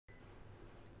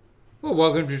Well,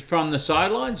 welcome to From the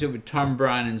Sidelines. You're with Tom,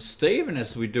 Brian and Steve, and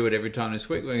as we do it every time this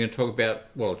week, we're going to talk about,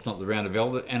 well, it's not the round of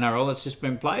NRL that's just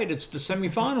been played, it's the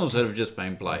semi-finals that have just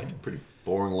been played. Pretty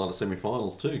boring, a lot of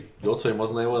semi-finals too. Your team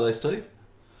wasn't there, were they, Steve?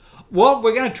 What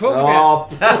we're going to talk about...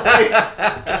 Oh,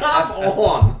 come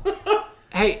on!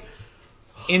 Hey,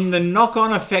 in the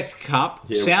knock-on effect cup,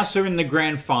 Souths are in the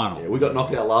grand final. Yeah, we got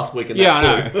knocked out last week in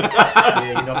that too. I know. Yeah,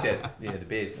 you knocked out the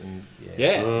Bears. And,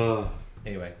 yeah.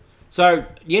 Anyway. So,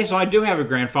 yes, I do have a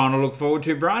grand final to look forward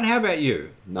to. Brian, how about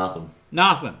you? Nothing.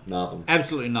 Nothing. Nothing.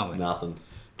 Absolutely nothing. Nothing.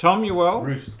 Tom, you well?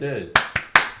 Roosters.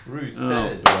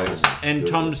 Oh, and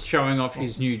Tom's showing off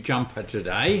his new jumper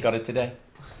today. Got it today.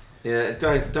 Yeah,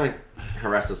 don't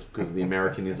harass us because of the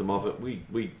Americanism of it.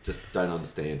 We just don't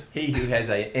understand. He who has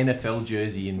a NFL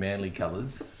jersey in Manly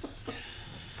colours.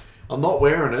 I'm not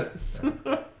wearing it.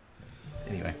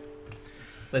 Anyway,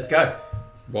 let's go.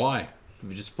 Why?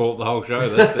 We just spoiled the whole show.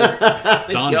 That's it.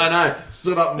 Done. Yeah, I know.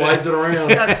 Stood up and waved it around.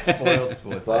 Such spoiled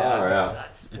sports.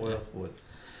 Such spoiled sports.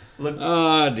 Look.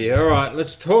 Oh dear. All right,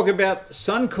 let's talk about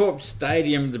Suncorp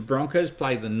Stadium. The Broncos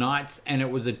played the Knights, and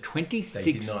it was a 26.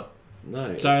 They did not.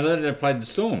 No. So they played the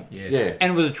Storm. Yes. Yeah.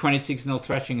 And it was a 26-0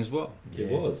 thrashing as well. It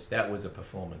was. That was a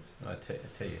performance. I tell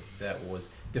you, that was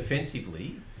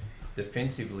defensively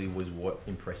was what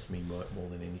impressed me more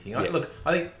than anything. Yeah. Look,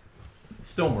 I think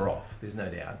Storm were off. There's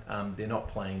no doubt. They're not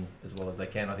playing as well as they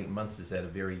can. I think Munster's had a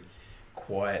very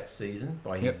quiet season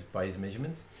by his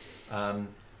measurements.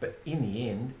 But in the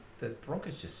end, the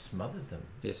Broncos just smothered them.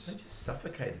 Yes. They just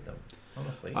suffocated them.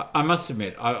 Honestly, I must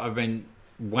admit, I've been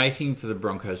waiting for the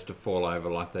Broncos to fall over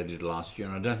like they did last year,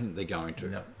 and I don't think they're going to.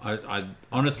 No. I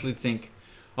honestly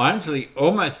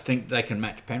almost think they can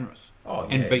match Penrith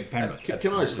and beat Penrith.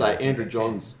 Can I just say, Andrew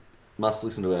Johns must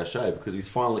listen to our show because he's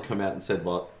finally come out and said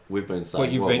what we've been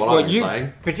saying. What I've been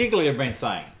saying. Particularly have been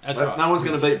saying. That's right. No one's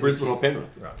going to beat Brisbane or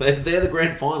Penrith. Right. They're the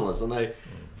grand finalists, and they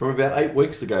from about 8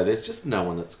 weeks ago, there's just no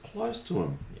one that's close to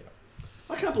them. Yeah.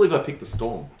 I can't believe I picked the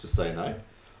Storm, just so you know.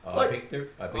 I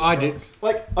did.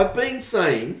 Like, I've been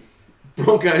saying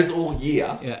Broncos all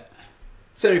year. Yeah.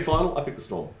 Semi-final, I picked the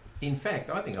Storm. In fact,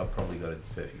 I think I've probably got a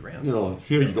perfect round.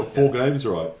 You got 4 games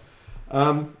right.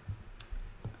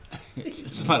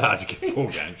 It's not hard to get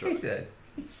 4 games right. He said.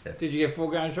 Did you get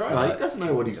 4 games right? No, he doesn't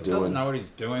know what he's doing. Doesn't know what he's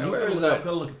doing. I've Where is got that?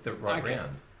 to look at the right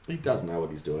round. He doesn't know what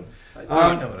he's doing. I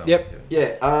don't know what I'm doing.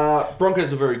 Yeah,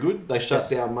 Broncos are very good. They shut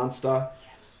down Munster.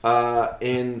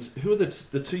 And who are the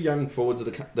 2 young forwards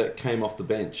that came off the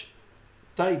bench?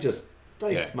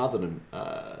 They smothered him.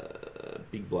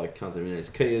 Big bloke, can't think of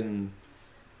his name.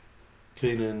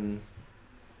 Keenan.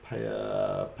 I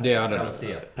don't know.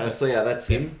 Pasia, that's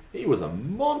him. He was a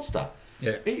monster.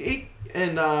 Yeah. He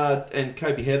and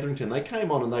Kobe Hetherington, they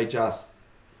came on and they just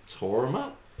tore him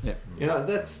up. Yeah.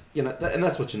 That's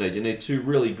what you need. You need 2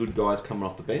 really good guys coming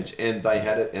off the bench, and they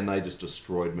had it, and they just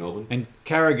destroyed Melbourne. And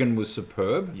Carrigan was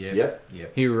superb. Yep.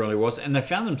 He really was, and they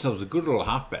found themselves a good little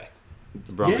halfback.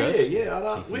 The Broncos. Yeah.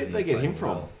 Where did they get him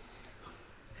from? Well.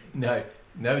 No,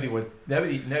 nobody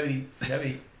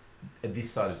at this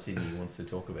side of Sydney wants to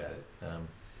talk about it.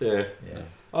 Yeah.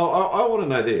 Oh, I want to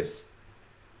know this,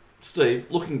 Steve.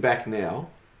 Looking back now,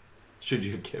 should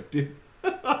you have kept him?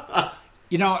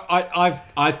 You know,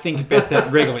 I think about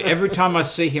that regularly. Every time I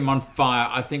see him on fire,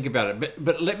 I think about it.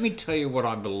 But let me tell you what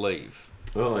I believe.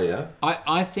 Oh, yeah?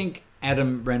 I think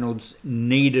Adam Reynolds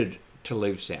needed to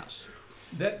leave South.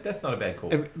 That's not a bad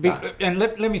call. And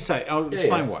let me say, I'll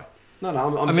explain why.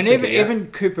 No, I mean, even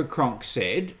Cooper Cronk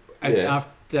said after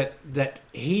that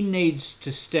he needs to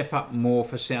step up more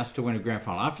for South to win a grand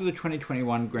final. After the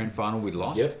 2021 grand final we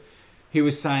lost, he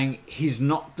was saying he's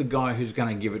not the guy who's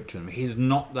going to give it to them. He's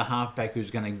not the halfback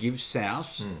who's going to give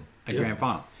South a grand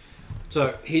final.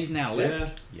 So he's now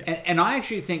left. And I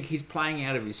actually think he's playing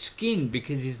out of his skin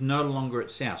because he's no longer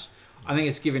at South. I think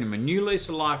it's given him a new lease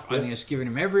of life. I think it's given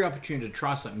him every opportunity to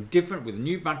try something different with a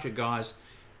new bunch of guys.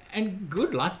 And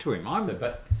good luck to him.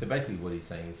 So basically what he's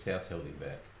saying is South held him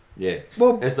back. Yeah.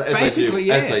 Well, as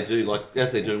they do, like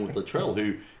as they're doing with Latrell,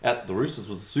 who at the Roosters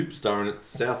was a superstar, and at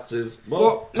South is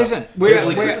listen,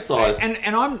 we're criticised,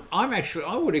 and I'm actually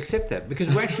I would accept that because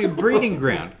we're actually a breeding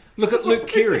ground. Look at Luke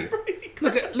Keary.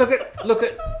 Look at.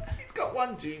 He's got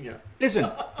 1 junior. Listen.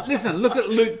 Look at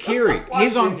Luke Keary.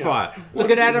 He's on fire.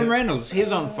 Look at Adam Reynolds.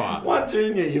 He's on fire. 1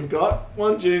 junior. You've got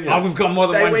 1 junior. Oh, we've got more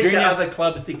than 1 junior. They went to other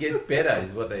clubs to get better.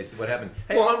 Is what happened.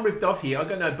 Hey, I'm ripped off here. I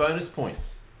got no bonus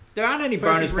points. There aren't any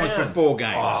bonus points for 4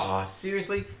 games. Oh,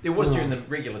 seriously? There was during the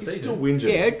regular season. Still whinging.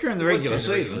 Yeah, during the regular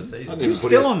season. He was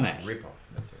still on that. Rip off.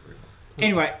 That's a rip off.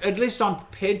 Anyway, at least I'm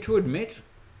prepared to admit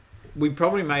we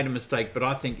probably made a mistake, but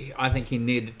I think he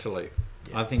needed to leave.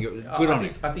 Yeah. I think it was good on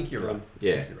him. I think you're right.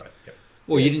 Yeah. I think you're right. Yep.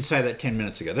 Well, you didn't say that 10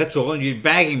 minutes ago. That's all. You're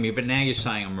bagging me, but now you're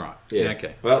saying I'm right. Yeah.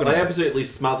 Okay. Well, Good they on. absolutely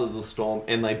smothered the Storm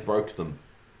and they broke them.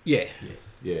 Yeah.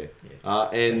 Yes. Yeah. Yes.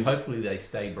 And hopefully they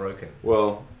stay broken.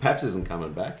 Well, Paps isn't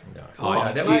coming back. No. Oh,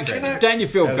 No, that mate, was tragic. Don't you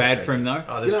feel That was bad tragic. for him, though?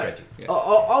 Oh, that's You know, tragic. Yeah.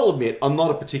 I'll admit, I'm not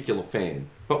a particular fan.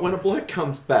 But when a bloke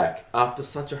comes back after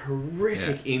such a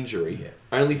horrific injury, Yeah.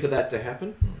 only for that to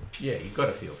happen, Yeah, you've got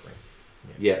to feel for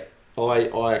him. yeah,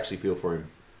 I actually feel for him.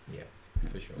 Yeah,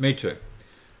 for sure. Me too.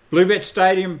 Bluebet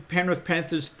Stadium, Penrith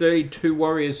Panthers 32,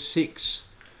 Warriors 6.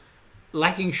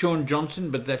 Lacking Shaun Johnson,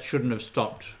 but that shouldn't have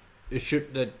stopped.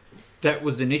 That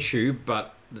was an issue,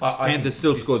 but the I Panthers think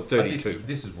still this- scored 32.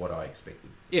 This is what I expected.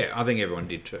 Yeah, I think everyone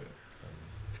did too.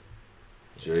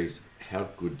 Jeez, how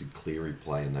good did Cleary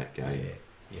play in that game?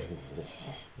 Yeah.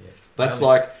 That's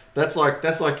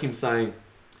like him saying,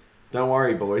 "Don't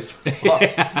worry, boys,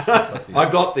 I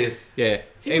got this." Yeah,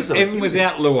 He was even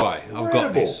without Luai, I've got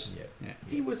incredible. this. Yeah.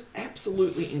 He was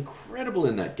absolutely incredible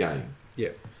in that game. Yeah.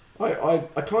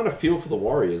 I kind of feel for the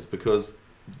Warriors because,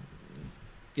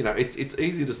 you know, it's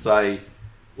easy to say,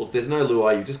 well, if there's no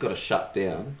Luai, you've just got to shut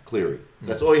down Cleary.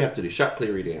 That's all you have to do, shut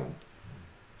Cleary down.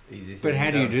 Easy said But how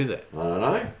than do you done. do that? I don't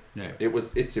know. Yeah.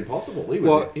 It's impossible.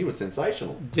 He was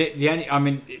sensational. The only, I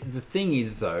mean, the thing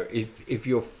is though, if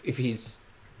he's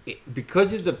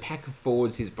because of the pack of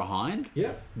forwards he's behind,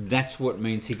 Yeah. that's what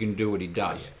means he can do what he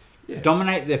does. Yeah.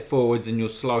 Dominate their forwards and you'll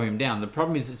slow him down. The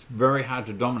problem is it's very hard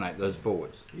to dominate those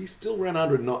forwards. He still ran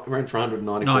for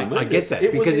 194 No, metres. I get that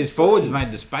It was because his insane. forwards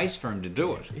made the space for him to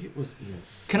do it. It was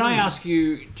insane. Can I ask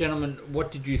you, gentlemen,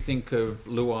 what did you think of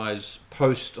Luai's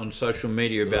post on social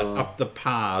media about up the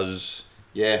pars?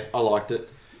 Yeah, I liked it.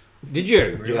 Did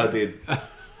you? Yeah, I did.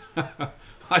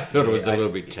 I thought it was a little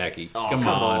bit tacky. Oh, come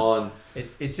on.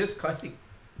 It's just classic.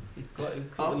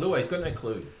 Luai's got no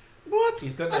clue. What?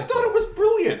 He's got I no thought it was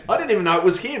brilliant. I didn't even know it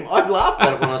was him. I laughed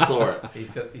at it when I saw it. He's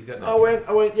got no.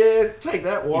 I went, yeah, take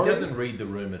that, He Warriors. doesn't read the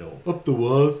room at all. Up the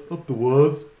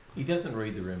was. He doesn't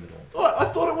read the room at all. I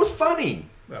thought it was funny.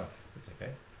 Well, it's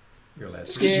okay. You're allowed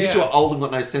Just to. because you two are old and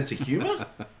got no sense of humour.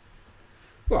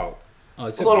 Well,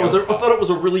 I thought it was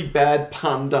a really bad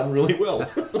pun done really well.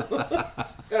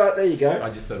 There you go. I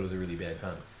just thought it was a really bad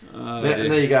pun.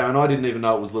 There you go. And I didn't even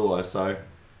know it was Luai, so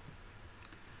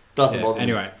doesn't bother me.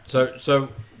 Anyway, so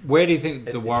where do you think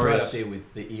the It's Warriors? right up there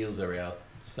with the Eels are our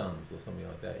sons or something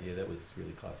like that. Yeah, that was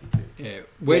really classy too. Yeah.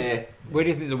 Where do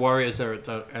you think the Warriors are at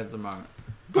the moment?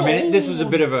 I mean, this was a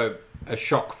bit of a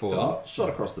shock for them. Shot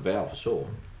across the bow for sure.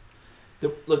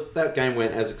 Look, that game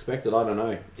went as expected. I don't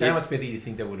know. So how much better do you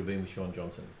think that would have been with Shaun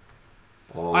Johnson?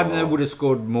 Oh, I think they would have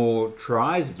scored more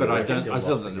tries, but I reckon don't. I still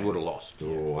still lost think the they would have lost.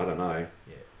 Oh, I don't know.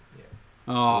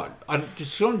 Yeah.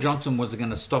 Shaun Johnson wasn't going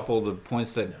to stop all the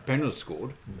points that Penrith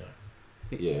scored. No.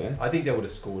 Yeah. I think they would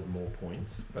have scored more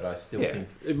points, but I still think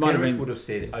it might have Penrith been. would have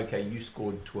said, okay, you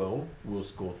scored 12, we'll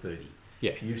score 30.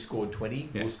 Yeah. You scored 20,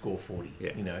 Yeah. we'll score 40.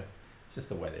 Yeah. You know, it's just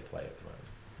the way they play at the moment.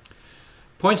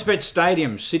 PointsBet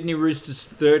Stadium, Sydney Roosters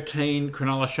 13,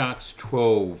 Cronulla Sharks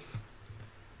 12.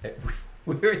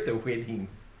 We're at the wedding.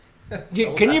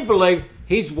 Can you believe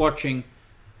he's watching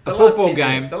a The last football 10 game?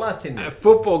 minutes, the last 10 A minutes.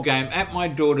 football game at my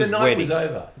daughter's The night wedding. was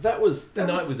over. The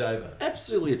night was over.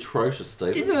 absolutely atrocious,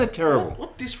 Steve. Isn't it terrible?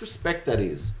 What disrespect that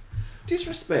is.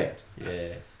 Disrespect.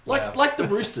 Yeah. Like the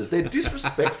Roosters, they're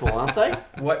disrespectful, aren't they?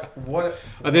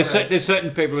 There's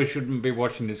certain people who shouldn't be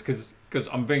watching this because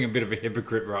I'm being a bit of a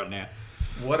hypocrite right now.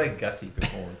 What a gutsy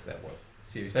performance that was.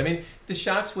 Seriously. I mean, the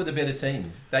Sharks were the better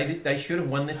team. They should have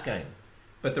won this game.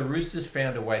 But the Roosters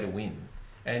found a way to win.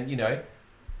 And, you know,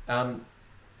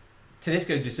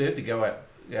 Tedesco deserved to go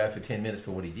out for 10 minutes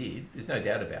for what he did. There's no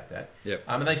doubt about that. Yep.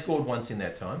 And they scored once in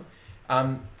that time.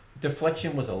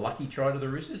 Deflection was a lucky try to the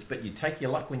Roosters, but you take your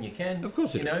luck when you can. Of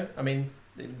course you You know, I mean,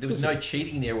 there was no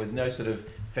cheating there. Was no sort of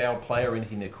foul play or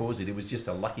anything that caused it. It was just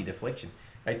a lucky deflection.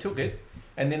 They took it.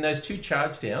 And then those two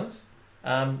charge downs,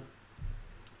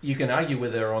 you can argue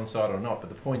whether they're onside or not, but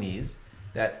the point is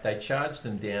that they charged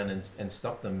them down and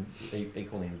stopped them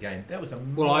equally in the game. That was a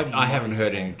I haven't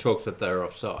heard any talks that they're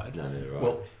offside. No, right.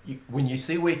 Well, when you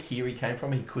see where Keary came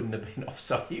from, he couldn't have been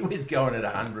offside. He was going at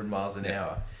 100 miles an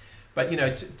hour. But, you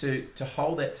know, to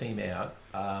hold that team out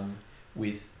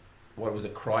with, what was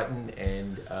it, Crichton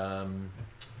and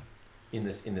in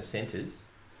the centres,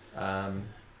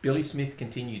 Billy Smith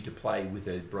continued to play with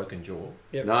a broken jaw.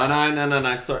 Yep.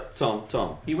 No. Sorry,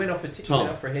 Tom. He went off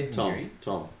for a head injury.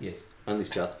 Tom. Yes. Only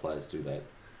South players do that.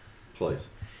 Please.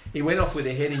 He went off with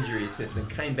a head injury assessment,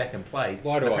 came back and played.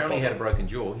 Why do I apparently bother? had a broken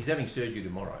jaw. He's having surgery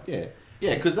tomorrow. Yeah,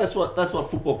 because that's what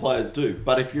football players do.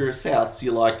 But if you're a Souths,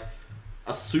 you're like,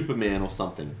 a Superman or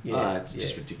something. Yeah, It's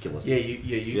just ridiculous. You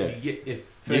get if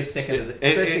first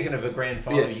second of a grand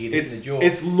final, you get hit in the jaw.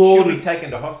 It's lauded. Should be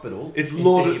taken to hospital. It's instead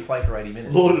lauded. You play for 80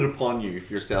 minutes. Lauded upon you if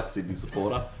you're a South Sydney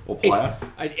supporter or player.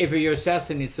 If you're a South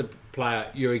Sydney player,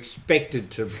 you're expected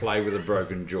to play with a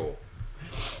broken jaw.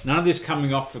 None of this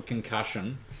coming off for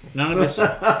concussion. None of this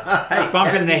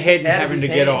bumping their head and having to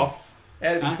get off.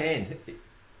 Out of his hands.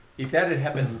 If that had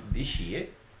happened this year,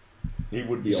 he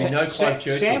would be no Clive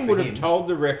Churchill. Sam would have told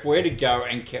the ref where to go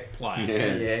and kept playing.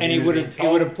 Yeah, and he would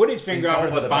have put his finger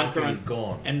up at the bunker and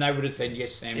gone. And they would have said,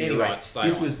 "Yes, Sam, anyway, you're right. Stay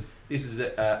this on." is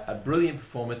a brilliant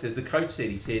performance. As the coach said,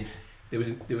 he said there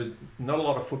was not a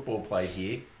lot of football played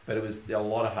here, but it was a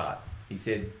lot of heart. He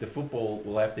said the football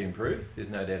will have to improve. There's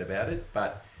no doubt about it,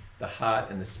 but the heart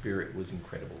and the spirit was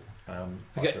incredible.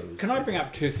 Can I bring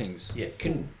up two things? Yes.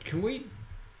 Can we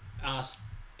ask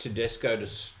Tedesco to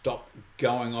stop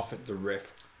going off at the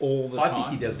ref all the time? I think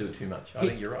he does do it too much. I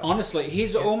think you're right. Honestly,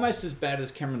 he's almost as bad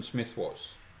as Cameron Smith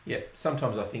was. Yeah,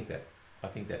 sometimes I think that.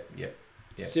 Yeah.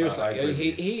 Seriously, I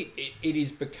it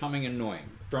is becoming annoying.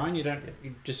 Brian, you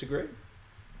disagree?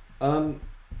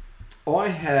 I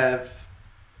have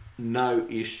no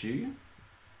issue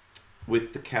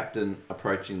with the captain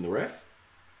approaching the ref.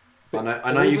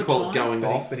 I know you call it going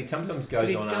off, but he sometimes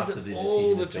goes on after the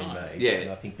decision has been made. Yeah,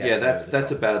 and I think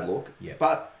that's a bad look. Yeah.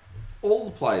 But all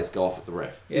the players go off at the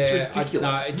ref. Yeah, it's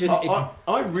ridiculous.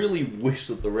 I really wish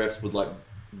that the refs would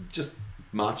just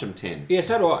march them 10. Yeah,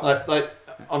 so do I.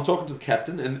 I'm talking to the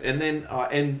captain, and then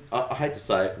I hate to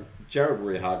say it, Jared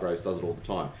Warrior-Hargraves does it all the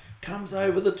time. Comes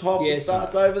over the top and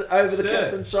starts over the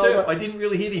captain's shoulder. I didn't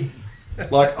really hit him.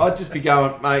 I'd just be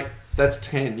going, mate. That's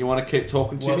 10. You want to keep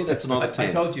talking to me? That's another 10.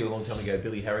 I told you a long time ago.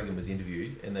 Billy Harrigan was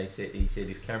interviewed, and he said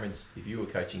if you were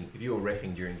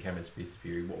reffing during Cameron Smith's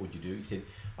period, what would you do? He said,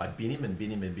 I'd bin him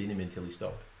until he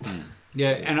stopped. Yeah,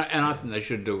 and I think they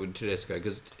should do it with Tedesco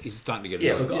because he's starting to get.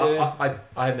 Yeah, look,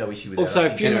 I have no issue with that. Also, a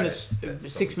few minutes,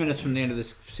 6 minutes from the end of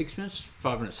this, 6 minutes,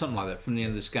 5 minutes, something like that, from the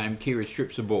end of this game, Kira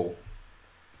strips a ball.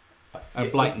 A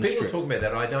blatant people strip. talk about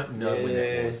that. I don't know when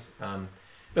that was.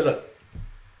 But look.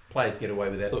 Players get away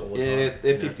with that all the time. Yeah,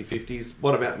 they're 50-50s.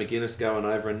 What about McGuinness going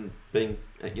over and being,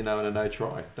 in a no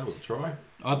try? That was a try.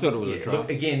 I thought it was a try. Look,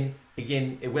 again,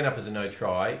 it went up as a no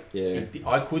try. Yeah.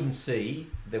 I couldn't see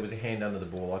there was a hand under the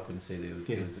ball. I couldn't see there was.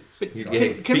 Yeah.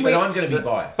 But I'm going to be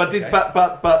biased.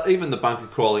 But even the bunker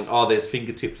crawling. Oh, there's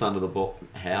fingertips under the ball.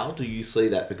 How do you see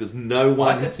that? Because no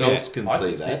one else can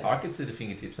see that. I could see the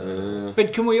fingertips under the ball.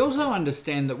 But can we also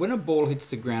understand that when a ball hits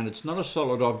the ground, it's not a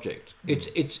solid object.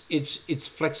 It's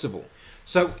flexible,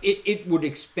 so it would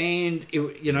expand.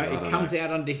 It comes out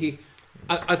under here.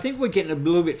 I think we're getting a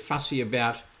little bit fussy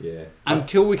about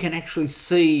until we can actually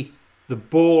see the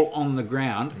ball on the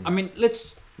ground. I mean,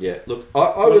 let's. Yeah, look,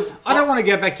 I don't want to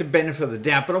go back to benefit of the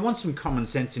doubt, but I want some common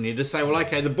sense in here to say, well,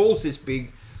 okay, the ball's this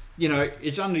big,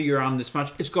 it's under your arm this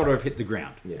much, it's got to have hit the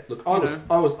ground. Yeah, look, I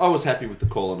was happy with the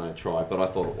call on no try, but I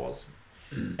thought it was.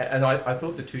 And I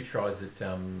thought the two tries that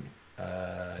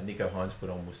Nico Hines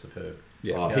put on were superb.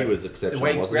 Yeah, he was exceptional. The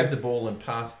way he grabbed the ball and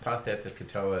passed out to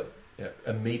Katoa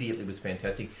immediately was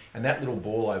fantastic, and that little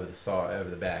ball over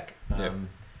the back.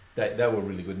 They were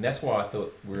really good, and that's why I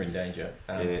thought we're in danger.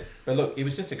 But look, it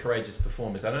was just a courageous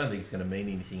performance. I don't think it's going to mean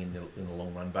anything in the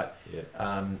long run, but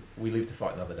we live to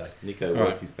fight another day. Nico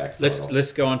worked his backside off.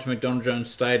 Let's go on to McDonald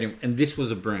Jones Stadium, and this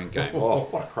was a brilliant game. Oh,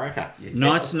 what a cracker!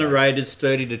 Knights and the Raiders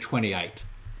 30-28.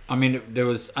 I mean, there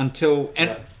was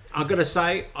I've got to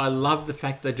say, I love the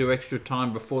fact they do extra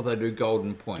time before they do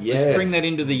golden point. Yes. Let's bring that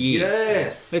into the year.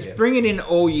 Yes. Let's bring it in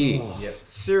all year. Yep.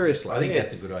 Seriously. I think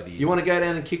that's a good idea. You want to go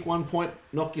down and kick 1 point,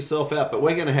 knock yourself out, but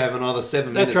we're going to have another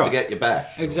 7 minutes to get you back.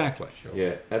 Exactly. Sure.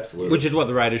 Yeah, absolutely. Which is what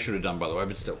the Raiders should have done, by the way,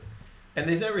 but still. And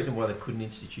there's no reason why they couldn't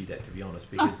institute that, to be honest,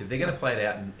 because if they're going to play it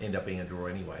out and end up being a draw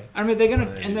anyway. I mean,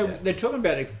 they're talking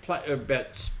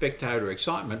about spectator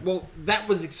excitement. Well, that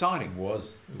was exciting. It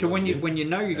was. When you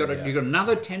know you got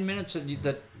another 10 minutes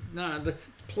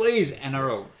please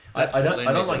NRL. I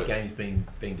don't like games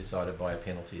being decided by a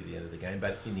penalty at the end of the game,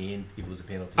 but in the end, if it was a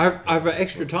penalty, over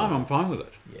extra time, I'm fine with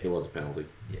it. Yeah. It was a penalty.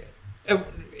 Yeah.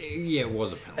 It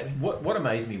was a penalty. What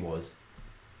amazed me was,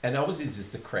 and obviously this is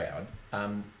the crowd.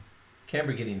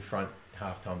 Canberra get in front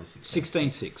half-time to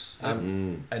 16-6.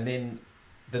 And then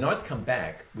the Knights come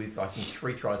back with, I think,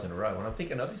 3 tries in a row. And I'm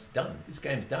thinking, this is done. This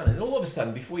game's done. And all of a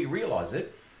sudden, before you realise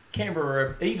it, Canberra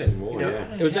are even.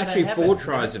 It was actually 4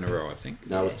 tries in a row, I think.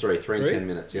 No, it was 3 in 10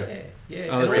 minutes, Yeah.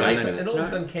 And all of a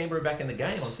sudden, Canberra back in the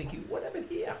game. I'm thinking, what happened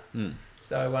here?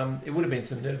 So it would have been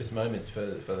some nervous moments for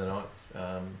the Knights.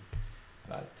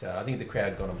 But I think the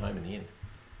crowd got them home in the end.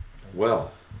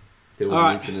 Well, There was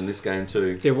an incident in this game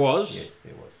too. There was. Yes,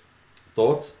 there was.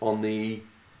 Thoughts on the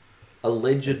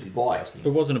alleged bite? It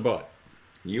wasn't a bite.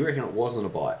 You reckon it wasn't a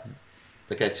bite?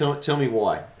 Okay, tell me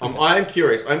why. I am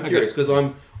curious. I'm curious because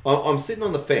I'm sitting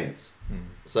on the fence.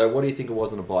 So what do you think it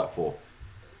wasn't a bite for?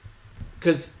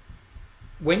 Because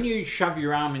when you shove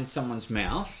your arm in someone's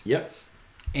mouth, Yep.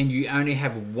 and you only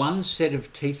have one set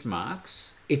of teeth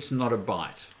marks, it's not a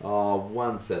bite. Oh,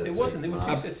 one set of There teeth wasn't. There were two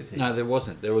marks. sets of teeth. No, there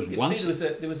wasn't. There was You could one. see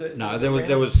there was a No, round.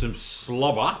 there was some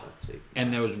slobber,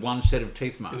 and there was one set of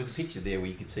teeth marks. There was a picture there where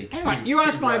you could see two. Hang on, you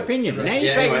asked my rows. opinion. Now you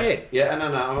Yeah, shake your anyway. head. Yeah,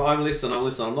 no. I'm listening.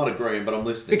 I'm not agreeing, but I'm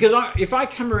listening. Because if I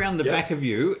come around the Yep. back of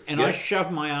you and I Yep.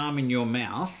 shove my arm in your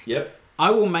mouth, Yep.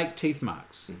 I will make teeth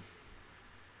marks.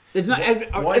 There's no,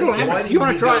 Why it'll did happen. You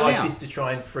want to try it like now? this to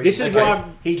try and freeze? This is why I've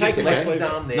he just taken left my his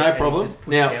sleeve. arm there. No and problem. just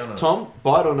pushed down Now, on Tom,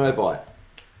 bite or no bite?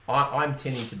 I'm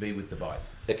tending to be with the bite.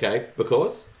 Okay,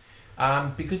 because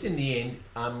Because in the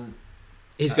end,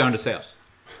 He's going to South.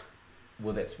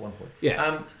 well, that's one point.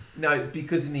 Yeah. No,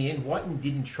 because in the end, Wighton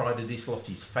didn't try to dislodge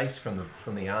his face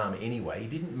from the arm anyway. He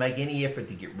didn't make any effort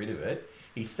to get rid of it.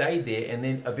 He stayed there, and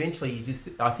then eventually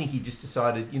I think he just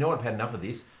decided, you know what, I've had enough of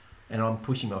this, and I'm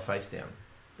pushing my face down.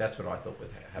 That's what I thought was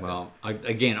happening. Well,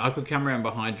 I could come around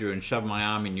behind you and shove my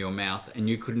arm in your mouth, and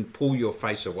you couldn't pull your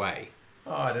face away.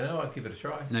 Oh, I don't know. I'd give it a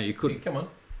try. No, you couldn't. Come on.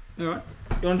 All right,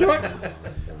 you want to do it?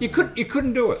 You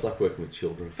couldn't do it's it. like working with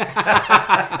children.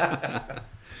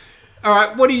 All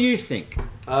right, what do you think?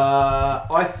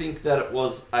 I think that it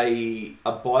was a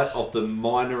bite of the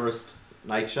minorest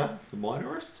nature. The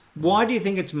minorest? Why do you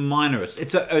think it's minorist?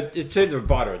 It's either a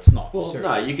bite or it's not. Well,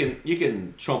 seriously. no, you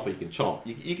can chomp or you can chomp.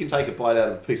 You can take a bite out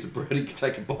of a piece of bread. You can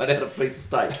take a bite out of a piece of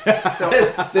steak.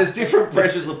 there's different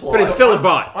pressures applied. But it's still a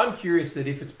bite. I'm curious that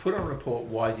if it's put on report,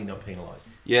 why is he not penalised?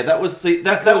 Yeah, that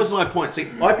was my point. See,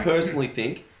 I personally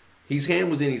think his hand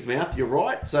was in his mouth. You're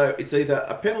right. So it's either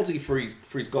a penalty for he's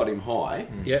got him high,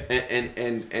 Yep.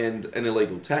 and an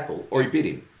illegal tackle, or he bit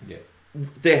him. Yeah.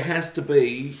 There has to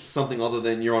be something other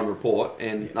than you're on report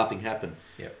and nothing happened.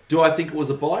 Yeah. Do I think it was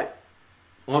a bite?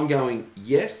 I'm going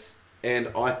yes, and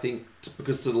I think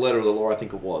because to the letter of the law, I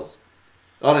think it was.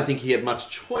 I don't think he had much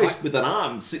choice with an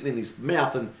arm sitting in his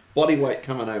mouth and body weight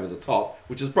coming over the top,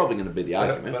 which is probably going to be the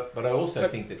argument. But I also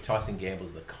think that Tyson Gamble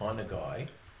is the kind of guy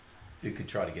who could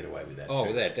try to get away with that. Oh,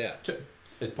 too. without doubt.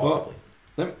 Possibly.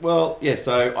 Well, yeah.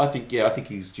 So I think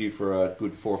he's due for a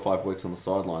good 4 or 5 weeks on the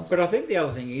sidelines. But I think the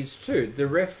other thing is too, the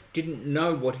ref didn't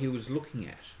know what he was looking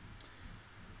at.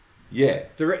 Yeah,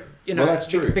 Well, that's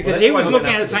true. Because Well, he that's was why he looking went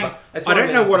at up it to the saying, that's why I he don't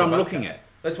went know up what to the I'm bunker. looking at.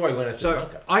 That's why he went up to the So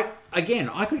bunker.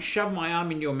 I could shove my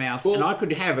arm in your mouth Well, and I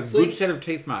could have a see- good set of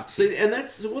teeth marks. See, and that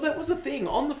was the thing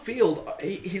on the field.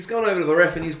 He's gone over to the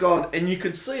ref and he's gone, and you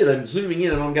could see it. I'm zooming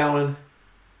in, and I'm going,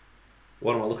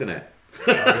 "What am I looking at?"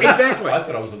 Exactly. I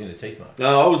thought I was looking at teeth mark.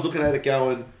 No, I was looking at it,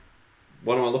 going,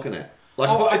 "What am I looking at?" Like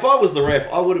Oh, if I was the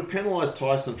ref, I would have penalised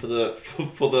Tyson for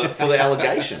the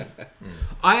allegation.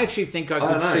 I actually think I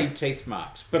don't could know. see teeth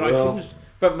marks, but I Well- couldn't.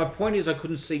 But my point is, I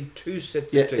couldn't see two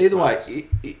sets Yeah. of teeth Either marks. way,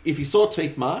 if you saw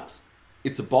teeth marks,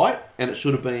 it's a bite, and it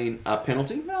should have been a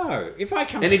penalty. No, if I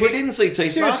come And if he swing- didn't see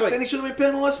teeth marks, Seriously. then he should have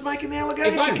been penalised for making the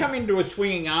allegation. if I come into a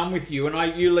swinging arm with you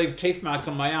and you leave teeth marks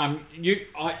on my arm,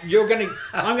 I'm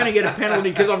gonna get a penalty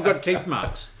because I've got teeth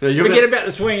marks. So you're Forget gonna- about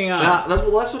the swinging arm. That's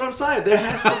what I'm saying. There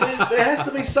has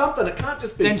to be something. It can't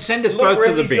just be. Then send us Look, both to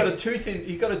ref, the he's bin.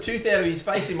 got a tooth out of his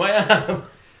face in my arm.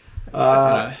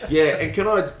 Yeah, and can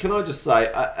I just say,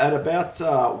 at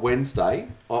about Wednesday,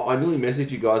 I nearly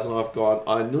messaged you guys, and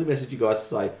I nearly messaged you guys to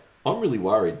say I'm really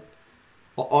worried,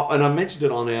 and I mentioned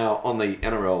it on the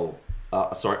NRL,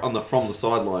 on the From the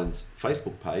Sidelines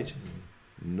Facebook page.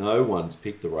 No one's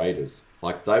picked the Raiders.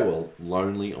 Like, they were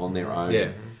lonely on their own.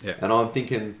 Yeah. And I'm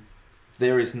thinking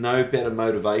there is no better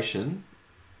motivation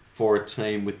for a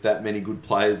team with that many good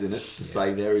players in it to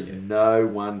say there is no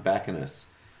one backing us.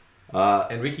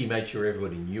 And Ricky made sure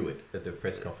everybody knew it at the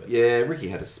press conference. Yeah, Ricky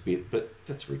had a spit, but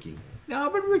that's Ricky. No,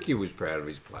 but Ricky was proud of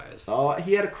his players. Oh,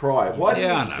 he had a cry. Why?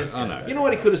 Yeah, did I know. You know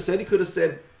what he could have said? He could have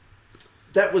said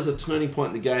that was a turning point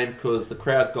in the game because the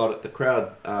crowd got it. The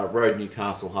crowd rode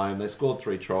Newcastle home. They scored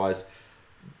 3 tries.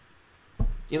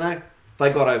 You know,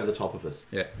 they got over the top of us.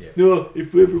 Yeah. No,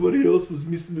 if everybody else was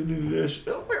missing an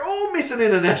international, we're all missing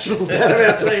internationals out of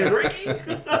our team, Ricky.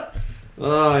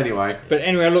 Oh, anyway. But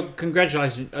anyway, look,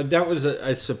 congratulations. That was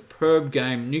a superb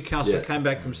game. Newcastle Yes. came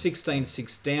back from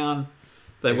 16-6 down.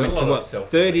 They They went got a to lot what, of self-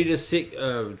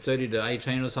 30 to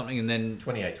 18 or something, and then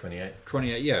 28-28.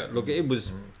 28. Yeah, look, it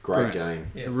was Great brilliant.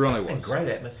 game. Yeah. It really was. And great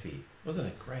atmosphere. Wasn't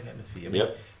it? Great atmosphere. I mean,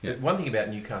 Yep. Yeah. One thing about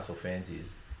Newcastle fans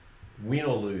is, win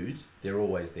or lose, they're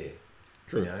always there.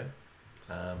 True. You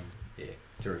know? Yeah,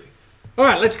 terrific. All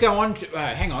right, let's go on to...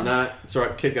 hang on. No, it's all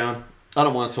right. Keep going. I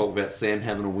don't want to talk about Sam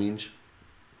having a whinge.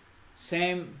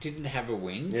 Sam didn't have a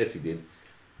whinge. Yes, he did.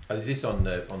 Oh, is this on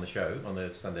the show, on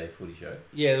the Sunday footy show?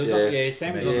 Yeah,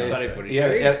 Sam was on the Sunday footy show.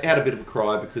 Yeah, had a bit of a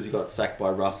cry because he got sacked by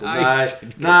Russell. He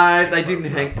didn't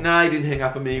hang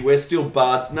up on me. We're still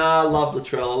buds. No, I love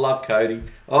Latrell. I love Cody.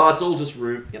 Oh, it's all just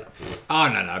room. You know. Oh,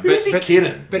 no. Who's he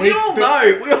kidding? We all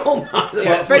know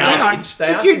that it's garbage.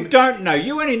 But you don't know.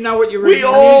 You only know what you're reading. We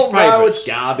all know it's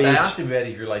garbage. They asked him about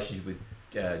his relationship with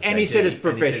JT, and he said it's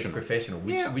professional. And he said it's professional,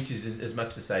 which is as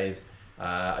much to say...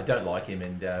 I don't like him,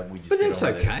 and we just. But get that's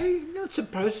on with okay. You're not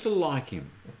supposed to like him.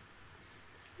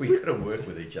 We got to work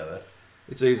with each other.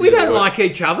 It's easy. We don't like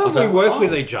each other. We work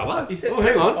with each other. He said,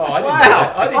 hang on.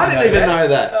 I didn't even know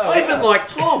that. I even like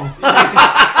Tom.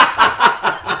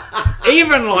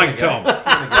 Even like Tom.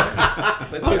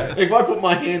 Let's go. If I put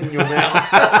my hand in your mouth,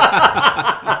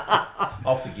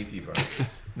 I'll forgive you, bro.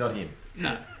 Not him.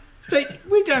 No.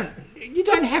 You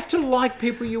don't have to like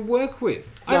people you work with.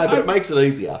 but it makes it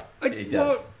easier. It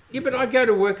does. Well, yeah, but I go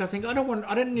to work. I think I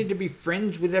don't need to be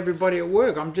friends with everybody at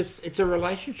work. It's a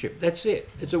relationship. That's it.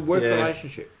 It's a work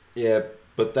relationship. Yeah,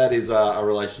 but that is a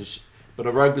relationship. But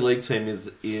a rugby league team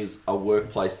is a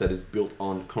workplace that is built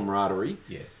on camaraderie.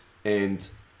 Yes. And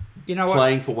you know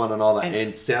playing for one another.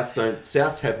 And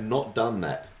Souths have not done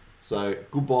that. So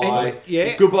goodbye,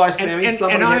 and, goodbye, Sammy.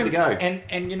 Somebody had to go.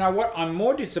 And you know what? I'm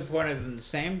more disappointed than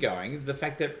Sam going. The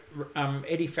fact that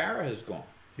Eddie Farah has gone.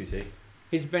 Who's he?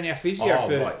 He's been our physio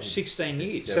for 16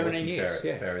 years, 17 years.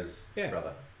 Farah's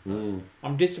brother. Mm.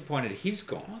 I'm disappointed he's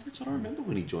gone. Oh, that's what I remember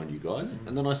when he joined you guys,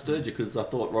 and then I stirred you because I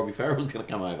thought Robbie Farah was going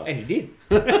to come over, and he did.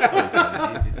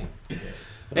 Yeah.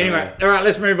 Anyway, all right,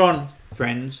 let's move on,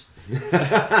 friends.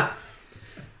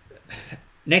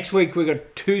 Next week we've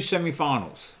got 2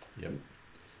 semi-finals. Yep.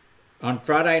 On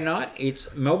Friday night, it's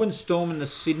Melbourne Storm and the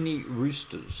Sydney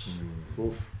Roosters.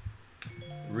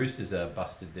 Roosters are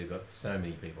busted. They've got so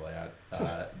many people out.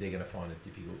 They're going to find it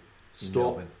difficult.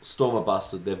 Storm are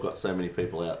busted. They've got so many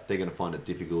people out. They're going to find it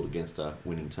difficult against a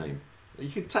winning team. You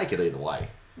could take it either way.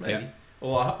 Maybe. Yeah.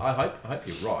 Well, I hope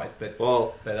you're right. But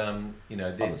you know,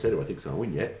 I haven't said who I think's going to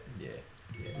win yet. Yeah.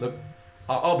 Look,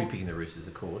 I'll be picking the Roosters,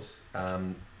 of course.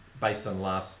 Based on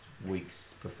last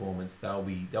week's performance, they'll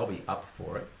be up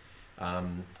for it.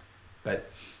 But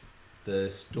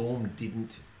the Storm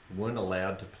weren't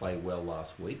allowed to play well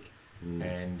last week,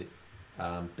 and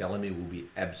Bellamy will be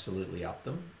absolutely up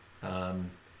them.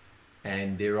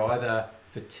 And they're either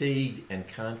fatigued and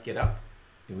can't get up,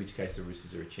 in which case the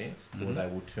Roosters are a chance, or they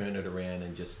will turn it around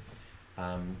and just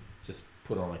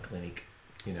put on a clinic.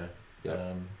 You know,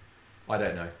 I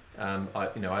don't know.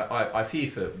 I fear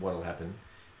for what'll happen,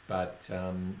 but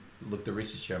look, the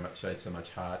Roosters showed so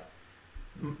much heart.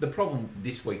 The problem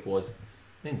this week was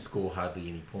they didn't score hardly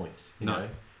any points. You know,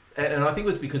 and I think it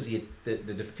was because the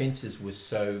defences were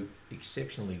so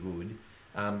exceptionally good.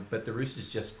 But the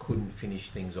Roosters just couldn't finish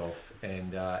things off,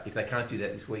 and if they can't do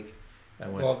that this week, they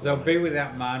won't. Well, they'll be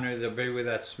without Manu, they'll be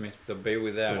without Smith, they'll be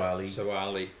without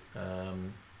Sawali.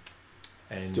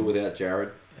 And still without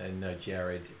Jared. And no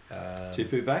Jared.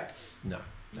 Tipu back? No,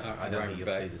 I don't think you'll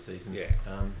see the season. Yeah.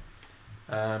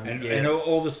 And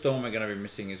all the Storm are going to be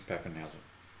missing is Pappenhausen.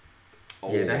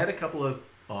 Oh. Yeah, they had a couple of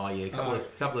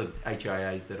couple of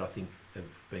HIAs that I think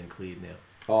have been cleared now.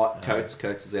 Oh, Coates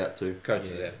is out too. Coates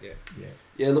is out.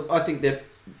 Yeah. Look, I think they're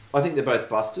both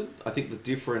busted. I think the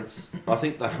difference,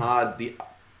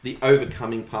 the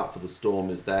overcoming part for the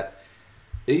Storm is that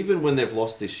even when they've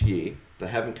lost this year, they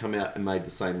haven't come out and made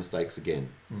the same mistakes again.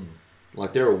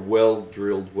 Like they're a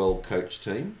well-drilled, well-coached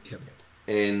team. Yep.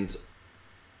 And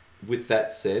with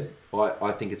that said,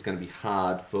 I think it's going to be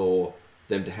hard for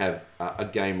them to have a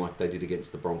game like they did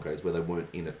against the Broncos, where they weren't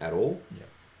in it at all. Yeah.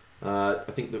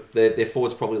 I think that their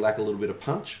forwards probably lack a little bit of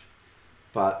punch,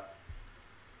 but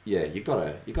yeah, you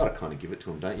gotta kind of give it to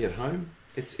them, don't you? At home,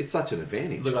 it's such an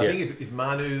advantage. Look, I think if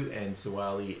Manu and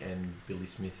Sawali and Billy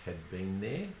Smith had been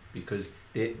there, because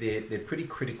they're pretty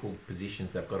critical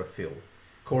positions they've got to fill.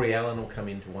 Corey Allen will come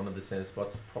into one of the centre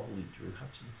spots, probably Drew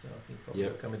Hutchinson, I think,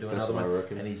 will come into another one,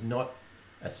 and he's not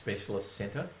a specialist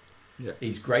centre. Yeah.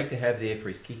 He's great to have there for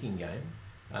his kicking game,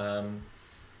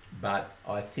 but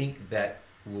I think that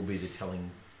will be the telling.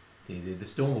 The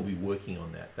Storm will be working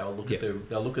on that. They'll look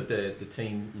at the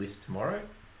team list tomorrow,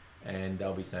 and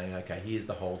they'll be saying, okay, here's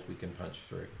the holes we can punch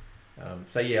through.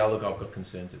 I've got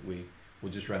concerns that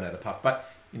we'll just run out of puff. But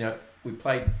you know, we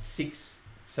played six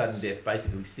sudden death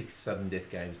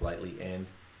games lately, and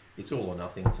it's all or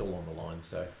nothing. It's all on the line.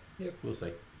 So we'll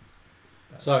see.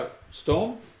 So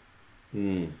Storm,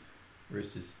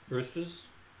 Roosters,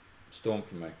 Storm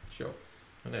for me. Sure.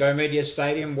 Go Media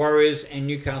Stadium, Warriors and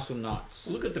Newcastle Knights.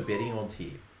 Look at the betting odds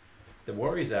here. The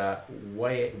Warriors are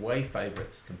way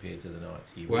favourites compared to the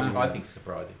Knights here, which I think is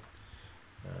surprising.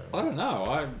 I don't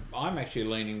know. I'm actually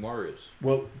leaning Warriors.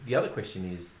 Well, the other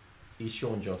question is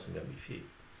Shaun Johnson going to be fit?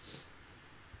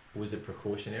 Was it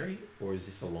precautionary, or is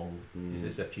this is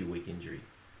this a few week injury?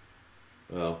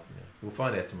 Well, we'll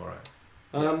find out tomorrow.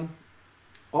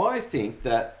 I think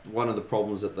that one of the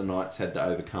problems that the Knights had to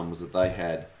overcome was that they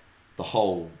had the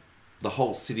whole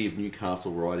city of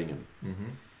Newcastle riding them,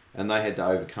 and they had to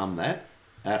overcome that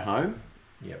at home.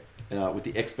 Yep. With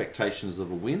the expectations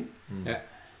of a win. Yeah.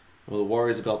 Well, the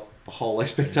Warriors have got the whole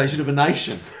expectation of a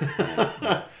nation.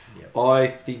 I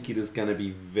think it is going to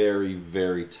be very,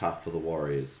 very tough for the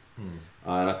Warriors,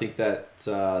 and I think that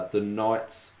the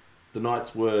Knights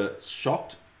were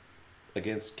shocked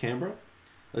against Canberra.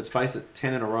 Let's face it,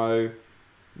 10 in a row.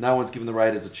 No one's given the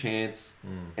Raiders a chance,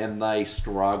 and they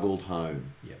struggled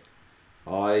home. Yep.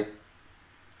 I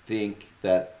think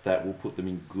that will put them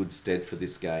in good stead for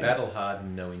this game. Battle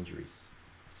hardened, no injuries.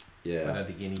 Yeah. I don't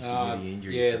think any severe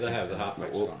injuries. Yeah, they have the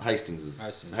halfbacks. Well, Hastings is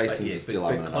still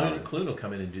but on Clune will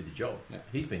come in and do the job. Yeah.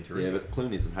 He's been terrific. Yeah, but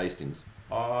Clune isn't Hastings.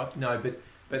 Oh no, but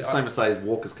It's the same as say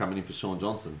Walker's coming in for Shaun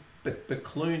Johnson. But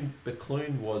Clune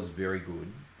was very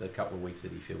good the couple of weeks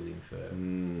that he filled in for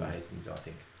Hastings, I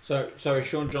think. So is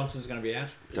Shaun Johnson's going to be out?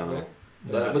 Don't know.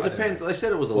 No, but it depends. They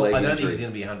said it was a Well, leg I don't injury.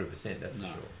 think he's going to be 100%. That's for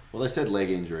sure. Well, they said leg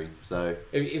injury. So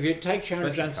If you take Shaun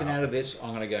Especially Johnson Carl. out of this, I'm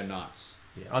going to go Knights.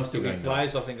 Yeah, I'm still If he going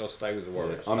plays, Knights. I think I'll stay with the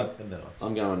Warriors. I'm And the Knights.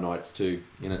 I'm going Knights too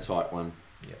in a tight one.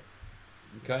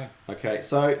 Okay. Okay,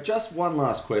 so just one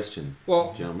last question,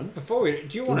 Well, gentlemen. Before do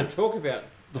you want to talk about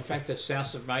the fact that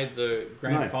Souths have made the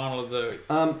grand final of the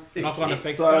knock-on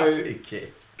effect? Who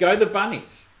cares? Go the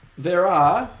Bunnies. There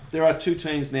are two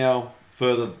teams now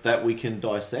further that we can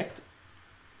dissect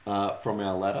from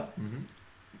our ladder.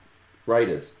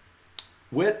 Raiders.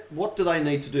 What do they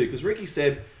need to do? Because Ricky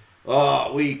said,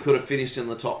 we could have finished in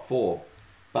the top 4,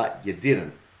 but you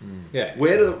didn't. Yeah.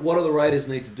 What do the Raiders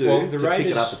need to do the to Raiders, pick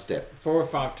it up a step? 4 or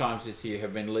 5 times this year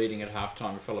have been leading at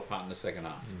halftime and fell apart in the second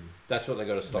half. That's what they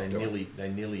got to stop doing. They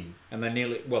nearly.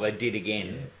 Well, they did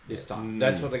again this time.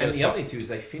 That's what they got to And the stop. other thing too is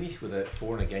they finished with a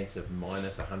for and against of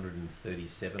minus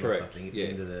 137 Correct. or something at the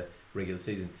end of the regular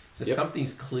season. So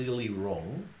something's clearly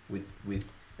wrong with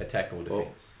attack or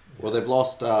defence. Well, they've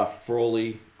lost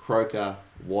Frawley, Croker,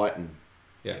 Wighton.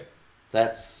 Yeah.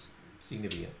 That's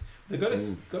significant. They've got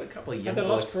a couple of young they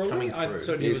lost blokes coming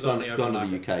through. He's gone to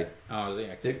the UK. Oh, is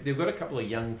he? Okay. They've got a couple of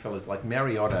young fellas, like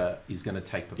Mariota is going to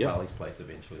take Papali's place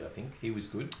eventually, I think. He was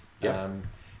good. Yep.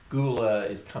 Gula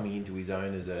is coming into his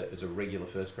own as a regular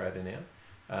first grader now.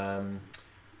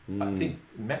 I think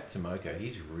Matt Tomoko,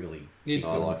 he's really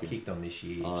kicked on this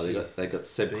year. Oh, they got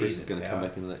Seb Chris is going to come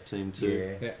back into that team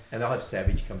too. Yeah. And they'll have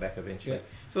Savage come back eventually. Yeah.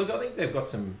 So look, I think they've got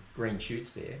some green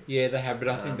shoots there. Yeah, they have, but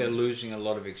I think they're losing a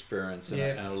lot of experience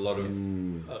and a lot of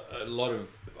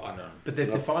I don't know. But they've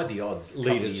defied the odds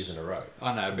leaders years in a row.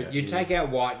 I know, but you take out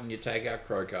White and you take out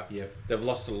Croker. Yeah, they've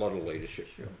lost a lot of leadership.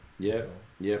 Sure. Yeah.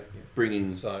 Bring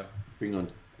in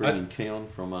Keon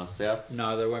from Souths.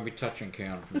 No, they won't be touching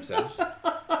Keon from Souths.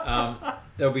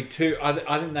 There'll be 2.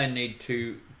 I think they need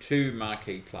two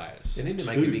marquee players. They need to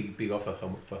make a big offer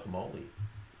for Hamoli.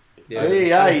 Yeah.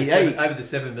 Hey! Over the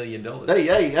 $7 million.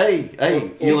 Hey!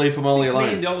 You leave Hamoli alone.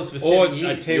 $6 million for 7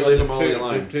 years. I tell you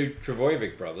what, the two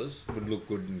Travojevic brothers would look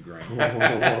good in green.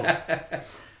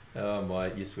 Oh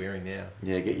my! You're swearing now.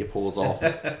 Yeah, get your paws off.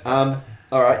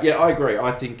 All right. Yeah, I agree.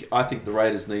 I think the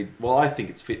Raiders need. Well, I think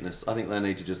it's fitness. I think they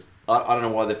need to just. I don't know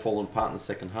why they've fallen apart in the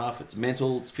second half. It's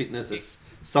mental. It's fitness. It's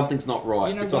something's not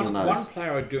right. It's on the nose. One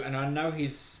player I do, and I know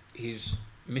he's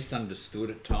misunderstood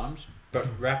at times, but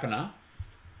Rapiner,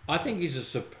 I think he's a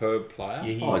superb player.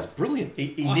 Yeah, he's brilliant.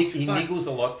 He niggles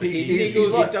a lot. But he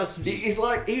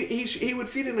would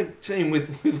fit in a team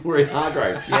with Rory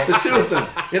Hargraves. The two of them.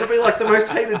 It'll be like the most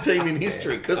hated team in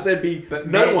history because there'd be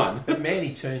no one. But man,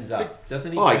 he turns up,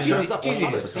 doesn't he? He turns up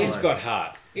 100%. He's got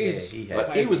heart.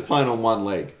 He was playing on one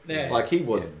leg. Yeah. Like he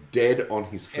was dead on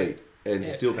his feet and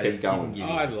still kept going.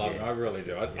 I love him. I really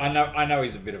do. I know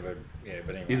he's a bit of a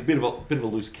but anyway. He's a bit of a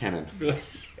loose cannon.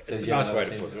 It's a nice way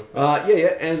to put it.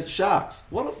 Yeah, and Sharks.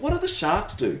 What do the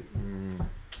Sharks do?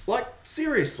 Like,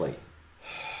 seriously.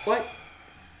 Like,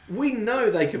 we know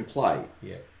they can play.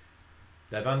 Yeah.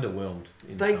 They've underwhelmed.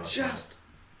 They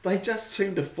just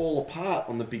seem to fall apart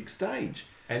on the big stage.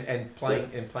 And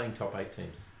playing top 8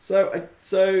 teams. So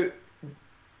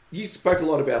you spoke a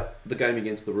lot about the game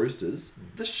against the Roosters.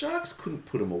 The Sharks couldn't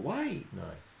put them away. No.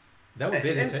 They were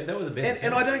better. They were the best.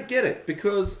 And I don't get it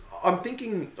because I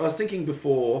was thinking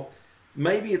before,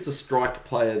 maybe it's a strike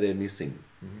player they're missing.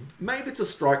 Maybe it's a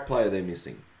strike player they're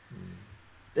missing.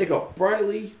 They've got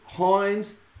Brayley,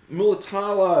 Hines,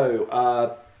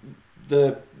 Mulatalo,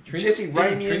 Jesse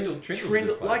Ramian,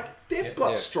 Trindle. Like, they've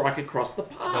got strike across the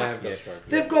park. They have got strike.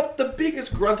 They've got the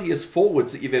biggest, gruntiest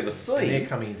forwards that you've ever seen. And they're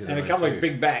coming into and a couple of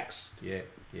big backs. Yeah.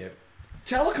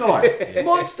 Talakai,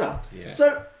 monster. Yeah.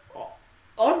 So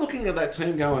I'm looking at that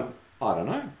team going, I don't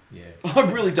know. Yeah. I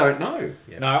really don't know.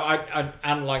 Yeah. No, I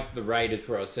unlike the Raiders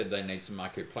where I said they need some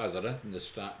marquee players, I don't think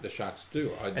the Sharks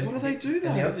do. And what do they do, though?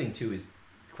 And the other thing, too, is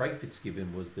Craig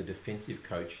Fitzgibbon was the defensive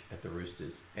coach at the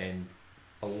Roosters, and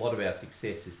a lot of our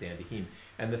success is down to him.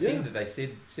 And the thing that they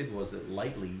said was that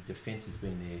lately defence has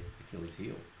been their Achilles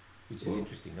heel, which is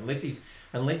interesting.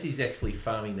 Unless he's actually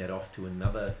farming that off to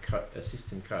another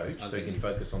assistant coach, so he can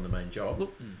focus on the main job.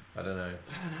 Look, I don't know.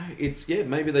 It's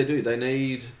maybe they do. They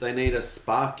need a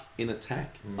spark in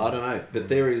attack. I don't know,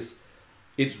 but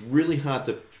it's really hard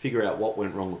to figure out what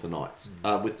went wrong with the Knights,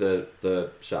 with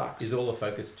the Sharks. Is all the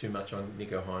focus too much on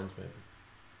Nico Hines, maybe?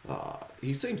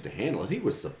 He seems to handle it. He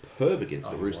was superb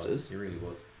against the Roosters. He really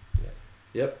was. Yeah.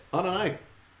 Yep. I don't know.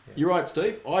 You're right,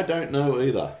 Steve. I don't know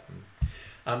either.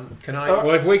 Can I?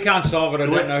 Well, if we can't solve it, I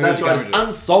don't know who's going to. It's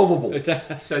unsolvable.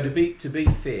 So to be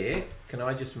fair, can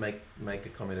I just make a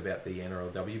comment about the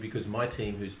NRLW, because my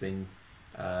team, who's been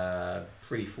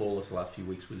pretty flawless the last few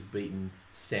weeks, was beaten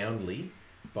soundly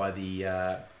by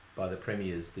the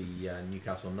premiers, the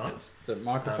Newcastle Knights. The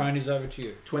microphone is over to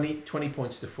you. 20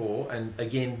 points to 4, and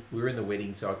again we were in the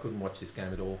wedding, so I couldn't watch this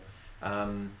game at all.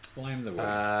 Blame the wedding.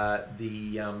 I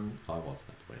wasn't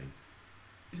at the wedding.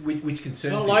 Which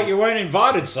concerns It's not me. like you weren't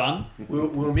invited, son. We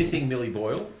were missing Millie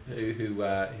Boyle, who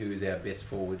is our best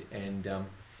forward, and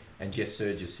Jess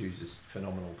Surgis, who's a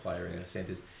phenomenal player in the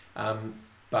centres. And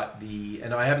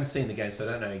I haven't seen the game, so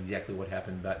I don't know exactly what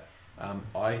happened, but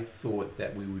I thought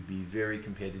that we would be very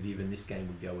competitive, and this game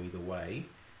would go either way.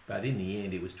 But in the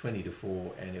end, it was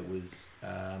 20-4, and it was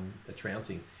a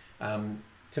trouncing.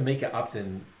 Tamika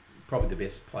Upton, probably the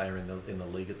best player in the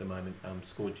league at the moment,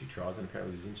 scored 2 tries and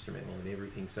apparently was instrumental in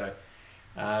everything. So,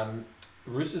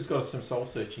 Roosters got some soul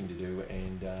searching to do,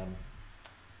 and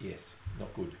yes,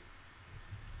 not good.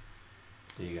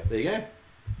 There you go.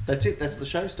 That's it. That's the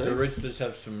show, Steve. The Roosters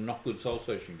have some not good soul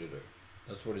searching to do.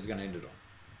 That's what he's going to end it on.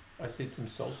 I said some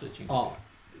soul searching. Oh,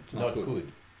 it's not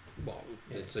good. Well,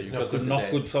 Yeah, so you've not got some good not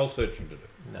today. good soul searching to do.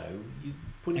 No, you're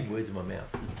putting words in my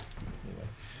mouth. Anyway,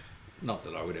 Not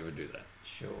that I would ever do that.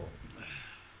 sure.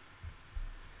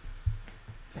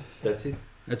 That's it.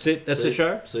 That's it. That's the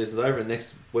show. Season's over, and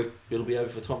next week it'll be over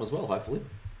for Tom as well, hopefully.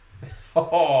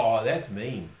 Oh, that's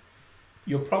mean.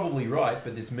 You're probably right,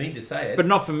 but it's mean to say it. But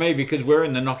not for me, because we're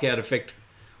in the knock-on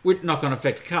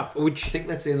effect cup, which I think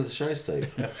that's the end of the show,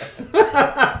 Steve.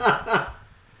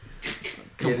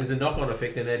 there's a knock-on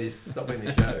effect, and that is stopping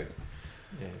the show.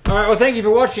 Yes. All right, well, thank you for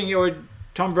watching. You're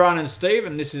Tom, Brian and Steve,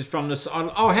 and this is from the...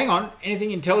 Oh, hang on.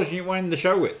 Anything intelligent you want to end the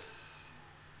show with?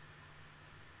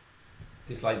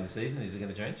 This late in the season, is it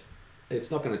going to change? It's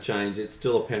not going to change. It's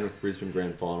still a Penrith-Brisbane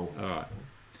grand final. All right.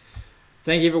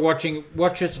 Thank you for watching.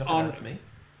 Watch us on... That's me.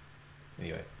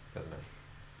 Anyway, doesn't matter.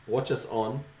 Watch us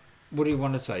on... What do you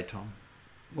want to say, Tom?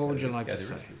 What would you like to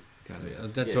say? Roosters.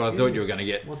 That's what I thought you were going to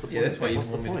get. What's the point? Yeah, that's why you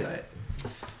What's didn't want the me to point?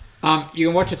 say it. You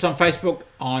can watch us on Facebook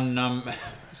on... I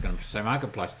was going to say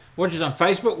Marketplace. Watch us on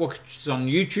Facebook, watch us on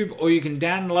YouTube, or you can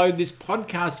download this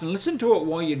podcast and listen to it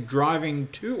while you're driving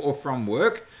to or from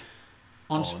work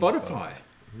on Spotify.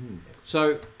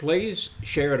 So please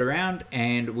share it around,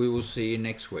 and we will see you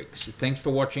next week. So thanks for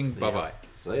watching. Bye-bye.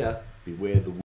 See ya. Beware the